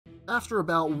After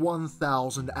about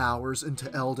 1,000 hours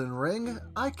into Elden Ring,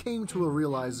 I came to a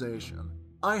realization.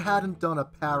 I hadn't done a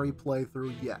parry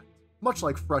playthrough yet. Much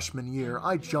like freshman year,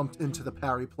 I jumped into the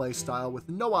parry playstyle with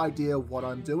no idea what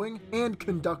I'm doing and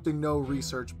conducting no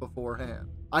research beforehand.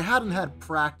 I hadn't had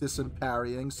practice in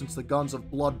parrying since the guns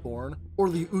of Bloodborne or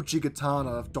the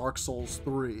Uchigatana of Dark Souls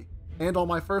 3. And on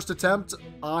my first attempt,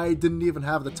 I didn't even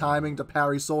have the timing to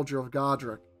parry Soldier of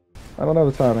Godric. I don't know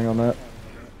the timing on that.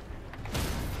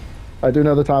 I do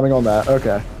know the timing on that.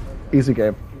 Okay. Easy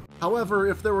game. However,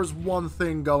 if there was one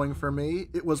thing going for me,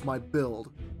 it was my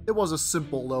build. It was a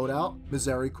simple loadout: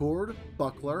 Miséricorde,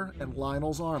 Buckler, and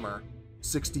Lionel's armor.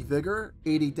 60 vigor,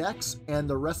 80 dex, and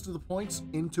the rest of the points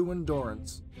into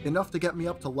endurance. Enough to get me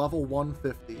up to level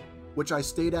 150, which I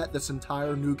stayed at this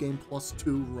entire New Game Plus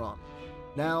 2 run.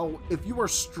 Now, if you are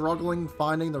struggling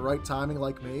finding the right timing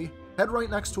like me, head right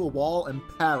next to a wall and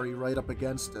parry right up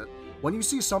against it. When you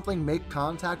see something make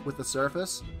contact with the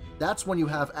surface, that's when you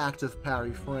have active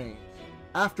parry frames.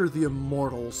 After the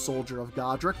immortal Soldier of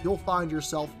Godric, you'll find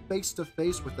yourself face to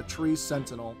face with the Tree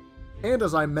Sentinel. And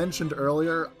as I mentioned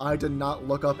earlier, I did not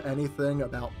look up anything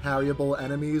about parryable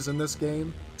enemies in this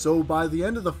game, so by the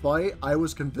end of the fight, I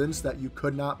was convinced that you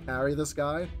could not parry this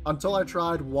guy, until I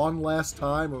tried one last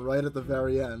time right at the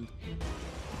very end.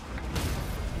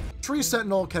 Tree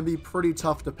Sentinel can be pretty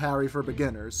tough to parry for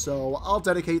beginners, so I'll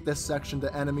dedicate this section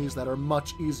to enemies that are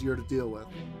much easier to deal with.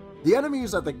 The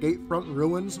enemies at the Gatefront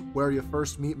Ruins, where you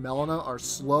first meet Melina, are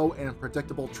slow and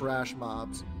predictable trash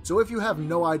mobs, so if you have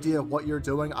no idea what you're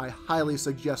doing, I highly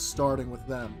suggest starting with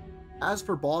them. As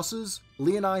for bosses,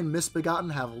 Leonine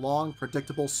Misbegotten have long,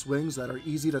 predictable swings that are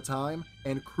easy to time,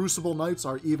 and Crucible Knights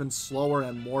are even slower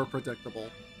and more predictable.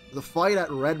 The fight at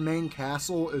Redmane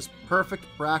Castle is perfect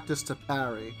practice to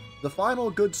parry. The final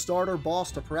good starter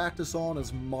boss to practice on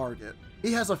is Margit.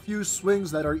 He has a few swings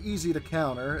that are easy to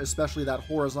counter, especially that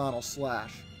horizontal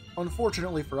slash.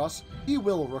 Unfortunately for us, he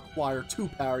will require 2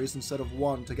 parries instead of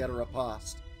 1 to get a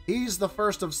riposte. He's the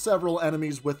first of several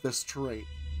enemies with this trait.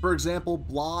 For example,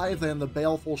 Blythe and the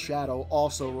Baleful Shadow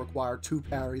also require 2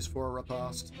 parries for a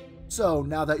riposte. So,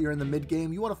 now that you're in the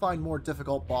mid-game, you want to find more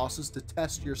difficult bosses to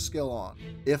test your skill on.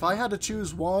 If I had to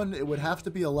choose one, it would have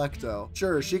to be Alecto.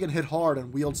 Sure, she can hit hard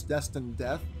and wields Destined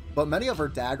Death, but many of her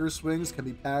dagger swings can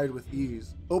be parried with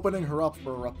ease, opening her up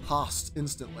for a riposte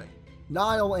instantly.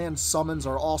 Nile and summons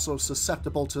are also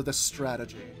susceptible to this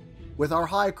strategy. With our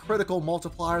high critical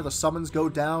multiplier, the summons go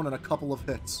down in a couple of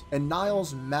hits, and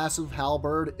Nile's massive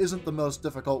halberd isn't the most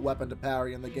difficult weapon to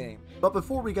parry in the game. But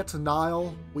before we get to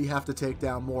Nile, we have to take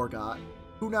down Morgott,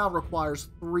 who now requires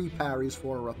 3 parries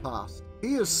for a riposte.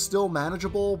 He is still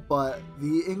manageable, but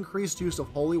the increased use of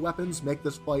holy weapons make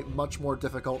this fight much more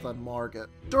difficult than Margit.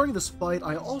 During this fight,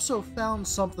 I also found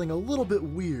something a little bit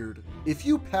weird. If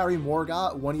you parry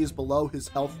Morgott when he is below his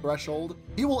health threshold,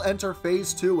 he will enter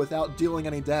phase 2 without dealing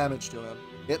any damage to him.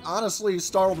 It honestly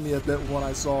startled me a bit when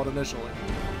I saw it initially.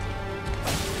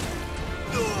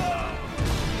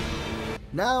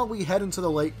 Now we head into the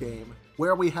late game,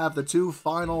 where we have the 2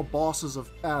 final bosses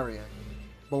of parrying,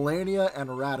 Malenia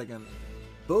and Radagon.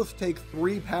 Both take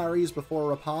 3 parries before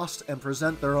riposte and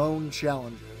present their own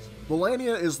challenges.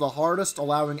 Malenia is the hardest,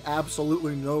 allowing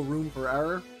absolutely no room for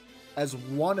error, as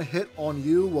 1 hit on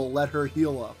you will let her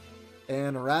heal up.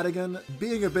 And Radagon,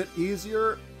 being a bit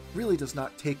easier, really does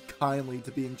not take kindly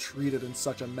to being treated in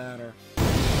such a manner.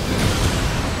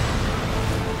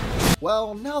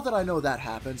 Well, now that I know that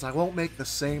happens, I won't make the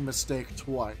same mistake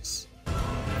twice.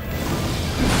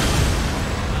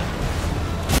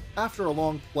 After a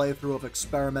long playthrough of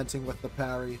experimenting with the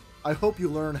parry, I hope you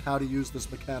learn how to use this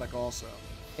mechanic also,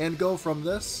 and go from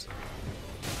this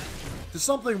to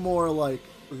something more like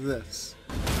this.